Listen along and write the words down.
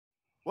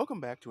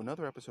Welcome back to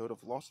another episode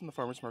of Lost in the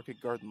Farmer's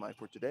Market Garden Life,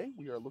 where today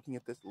we are looking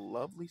at this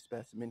lovely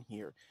specimen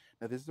here.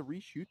 Now, this is a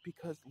reshoot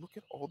because look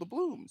at all the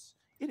blooms.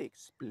 It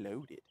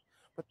exploded.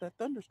 But that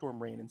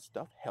thunderstorm rain and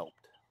stuff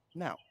helped.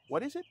 Now,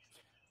 what is it?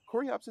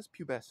 Coreopsis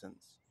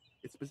pubescens.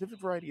 Its specific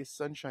variety is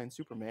Sunshine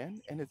Superman,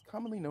 and it's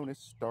commonly known as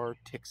Star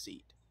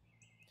Tickseed.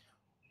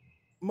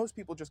 Most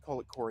people just call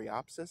it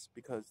Coreopsis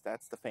because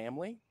that's the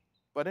family.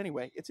 But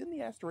anyway, it's in the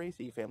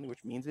Asteraceae family,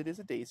 which means it is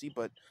a daisy,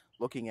 but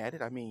looking at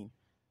it, I mean,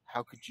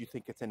 how could you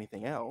think it's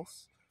anything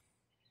else?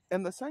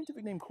 And the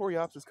scientific name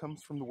Coreopsis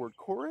comes from the word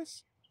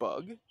chorus,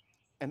 bug,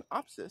 and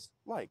opsis,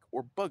 like,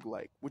 or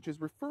bug-like, which is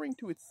referring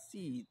to its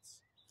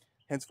seeds.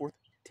 Henceforth,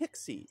 tick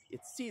seed.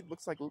 Its seed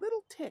looks like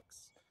little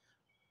ticks,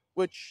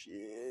 which,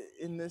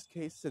 in this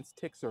case, since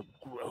ticks are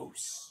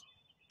gross,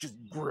 just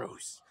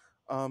gross,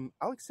 I'll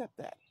accept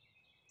that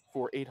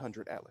for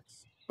 800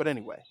 Alex. But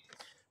anyway,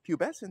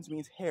 pubescens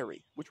means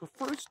hairy, which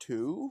refers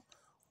to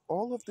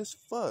all of this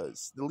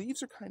fuzz. The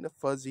leaves are kind of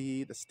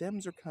fuzzy, the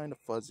stems are kind of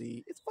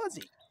fuzzy. It's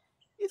fuzzy.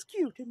 It's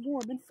cute and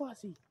warm and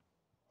fuzzy.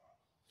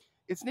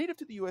 It's native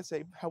to the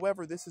USA,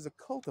 however, this is a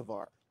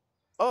cultivar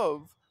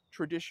of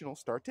traditional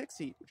Star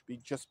Tickseed, which would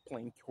be just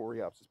plain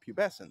Coreopsis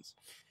pubescens.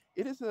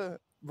 It is a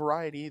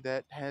variety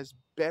that has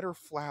better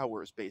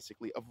flowers,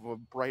 basically, of a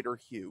brighter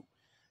hue.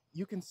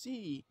 You can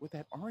see with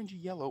that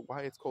orangey yellow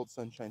why it's called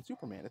Sunshine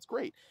Superman. It's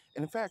great.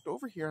 And in fact,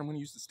 over here, I'm going to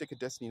use the Stick of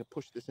Destiny to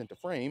push this into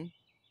frame.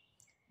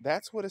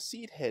 That's what a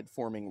seed head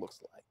forming looks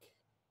like.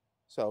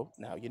 So,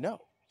 now you know.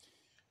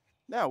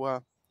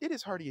 Now, it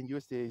is hardy in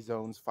USDA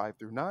zones 5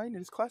 through 9. It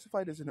is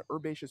classified as an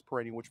herbaceous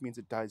perennial, which means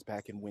it dies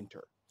back in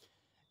winter.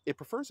 It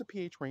prefers a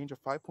pH range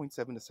of 5.7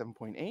 to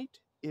 7.8.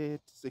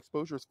 Its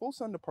exposure is full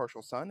sun to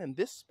partial sun, and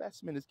this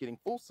specimen is getting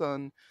full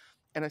sun,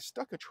 and I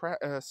stuck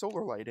a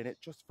solar light in it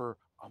just for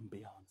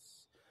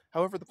ambiance.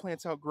 However, the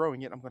plant's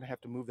outgrowing it. I'm going to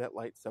have to move that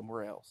light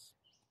somewhere else.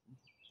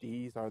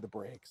 These are the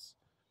breaks.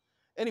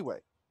 Anyway,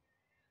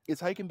 its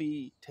height can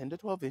be 10 to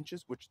 12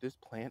 inches, which this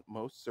plant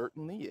most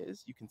certainly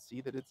is. You can see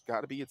that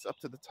it's up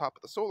to the top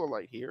of the solar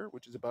light here,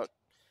 which is about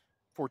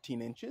 14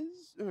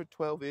 inches, or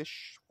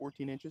 12-ish,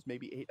 14 inches,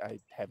 maybe 8. I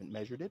haven't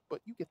measured it, but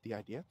you get the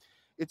idea.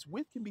 Its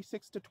width can be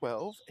 6 to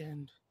 12,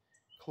 and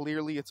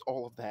clearly it's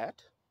all of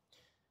that.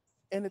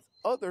 And its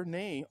other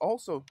name,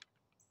 also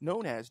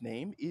known as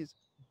name, is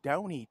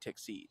downy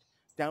tickseed.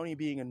 Downy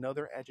being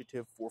another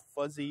adjective for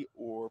fuzzy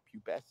or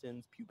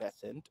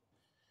pubescent.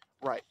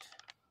 Right.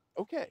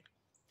 Okay.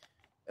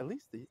 At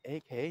least the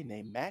AKA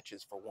name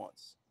matches for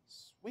once.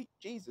 Sweet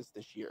Jesus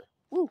this year.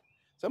 Woo!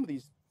 Some of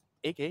these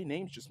AKA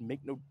names just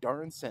make no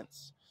darn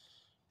sense.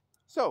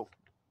 So,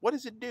 what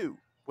does it do?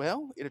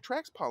 Well, it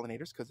attracts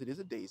pollinators because it is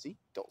a daisy.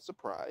 Don't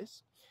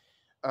surprise.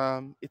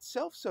 It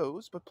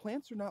self-sows, but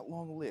plants are not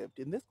long-lived.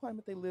 In this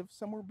climate, they live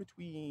somewhere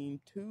between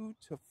 2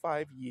 to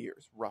 5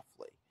 years,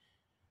 roughly.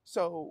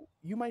 So,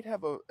 you might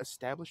have an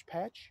established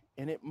patch,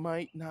 and it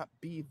might not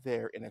be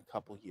there in a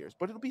couple years,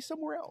 but it'll be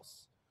somewhere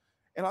else.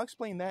 And I'll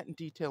explain that in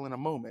detail in a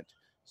moment.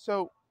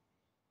 So,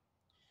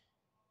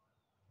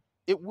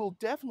 it will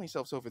definitely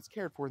self-sow if it's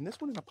cared for, and this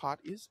one in a pot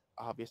is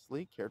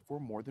obviously cared for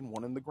more than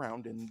one in the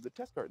ground in the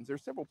test gardens.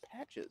 There's several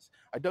patches.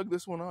 I dug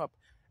this one up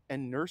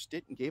and nursed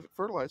it and gave it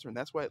fertilizer, and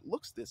that's why it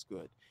looks this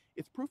good.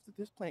 It's proof that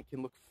this plant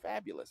can look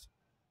fabulous,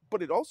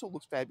 but it also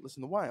looks fabulous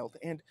in the wild,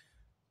 and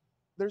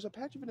there's a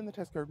patch of it in the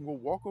test garden. We'll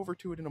walk over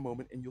to it in a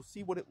moment, and you'll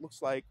see what it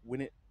looks like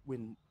when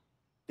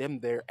them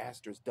there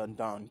asters done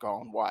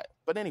gone wild.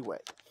 But anyway,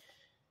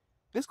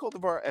 this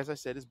cultivar, as I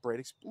said, is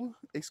bred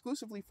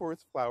exclusively for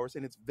its flowers,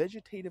 and it's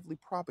vegetatively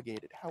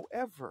propagated.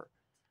 However,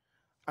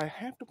 I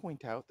have to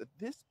point out that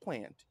this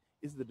plant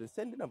is the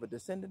descendant of a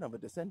descendant of a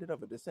descendant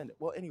of a descendant.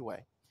 Well,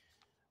 anyway,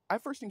 I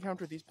first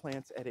encountered these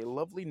plants at a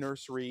lovely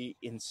nursery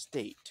in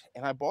State,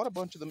 and I bought a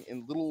bunch of them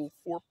in little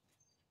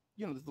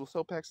these little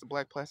cell packs, the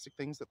black plastic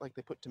things that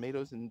they put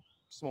tomatoes and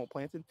small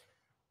plants in.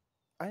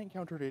 I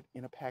encountered it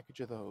in a package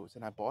of those,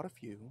 and I bought a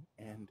few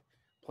and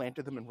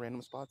planted them in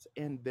random spots,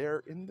 and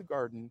they're in the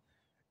garden,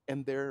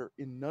 and they're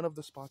in none of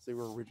the spots they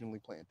were originally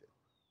planted.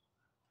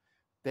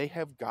 They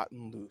have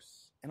gotten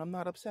loose, and I'm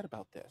not upset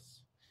about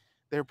this.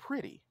 They're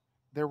pretty,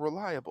 they're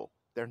reliable,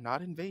 they're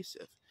not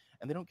invasive,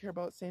 and they don't care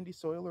about sandy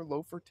soil or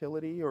low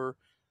fertility or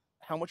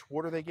how much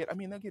water they get. I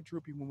mean, they'll get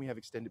droopy when we have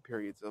extended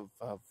periods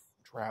of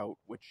drought,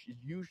 which is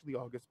usually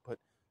August, but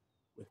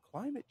with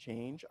climate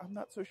change, I'm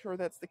not so sure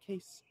that's the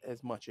case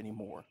as much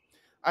anymore.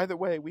 Either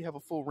way, we have a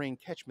full rain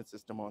catchment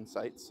system on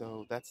site,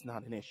 so that's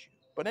not an issue.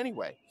 But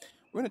anyway,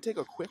 we're going to take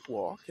a quick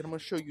walk, and I'm going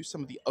to show you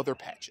some of the other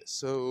patches.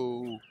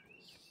 So,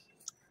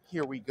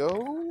 here we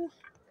go.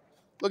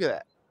 Look at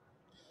that.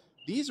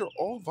 These are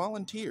all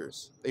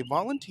volunteers. They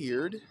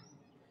volunteered,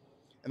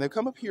 and they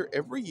come up here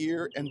every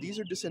year, and these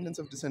are descendants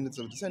of descendants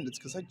of descendants,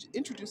 because I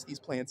introduced these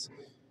plants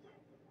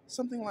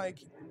something like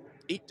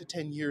 8 to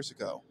 10 years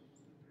ago.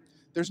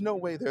 There's no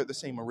way they're the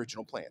same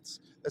original plants.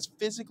 That's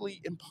physically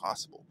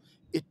impossible.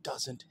 It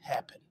doesn't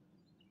happen.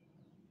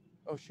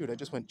 Oh, shoot, I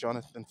just went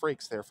Jonathan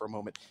Frakes there for a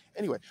moment.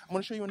 Anyway, I'm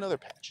going to show you another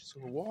patch. So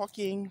we're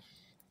walking.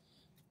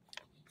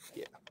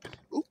 Yeah.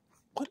 Ooh,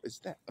 what is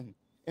that?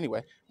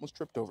 Anyway, almost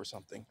tripped over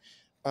something.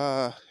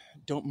 Uh,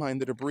 don't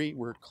mind the debris.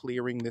 We're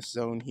clearing this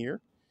zone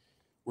here.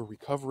 We're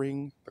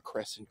recovering the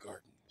crescent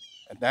garden.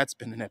 And that's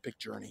been an epic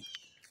journey.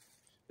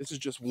 This is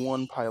just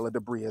one pile of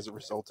debris as a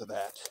result of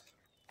that.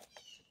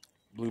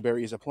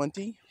 Blueberries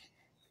aplenty.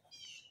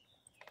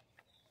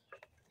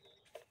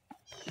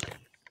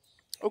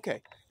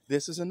 Okay,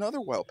 this is another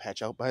wild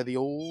patch out by the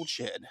old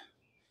shed.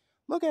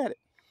 Look at it.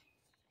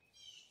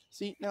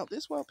 See, now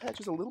this wild patch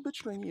is a little bit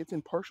stringy. It's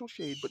in partial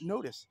shade, but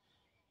notice,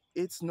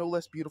 it's no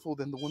less beautiful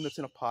than the one that's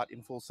in a pot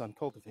in full sun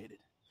cultivated.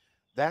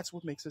 That's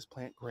what makes this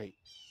plant great.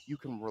 You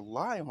can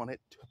rely on it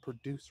to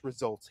produce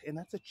results, and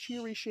that's a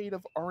cheery shade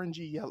of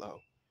orangey yellow.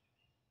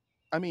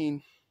 I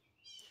mean,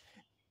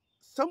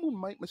 someone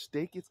might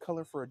mistake its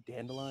color for a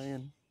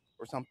dandelion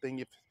or something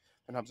if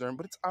they're not observant,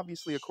 but it's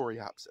obviously a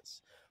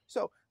Coreopsis.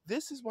 So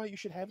this is why you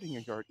should have it in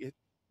your yard. It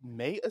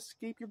may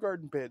escape your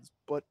garden beds,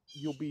 but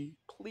you'll be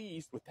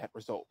pleased with that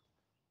result.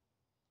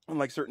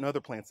 Unlike certain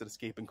other plants that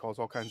escape and cause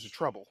all kinds of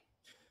trouble.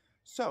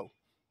 So,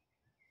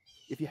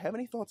 if you have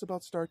any thoughts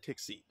about Star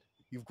Tickseed,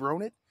 you've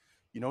grown it,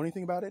 you know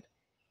anything about it,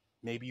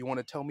 maybe you want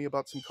to tell me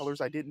about some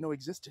colors I didn't know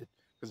existed,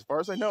 because as far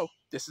as I know,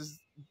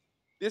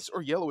 this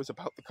or yellow is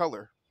about the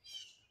color.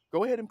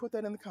 Go ahead and put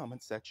that in the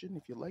comments section.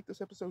 If you like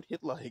this episode,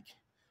 hit like.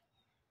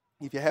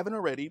 If you haven't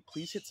already,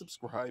 please hit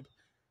subscribe.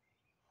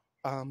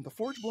 The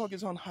Forge blog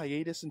is on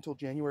hiatus until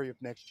January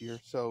of next year,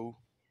 so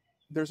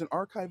there's an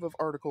archive of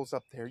articles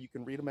up there. You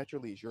can read them at your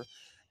leisure.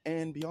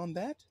 And beyond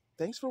that,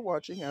 thanks for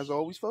watching. As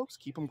always, folks,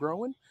 keep them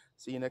growing.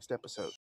 See you next episode.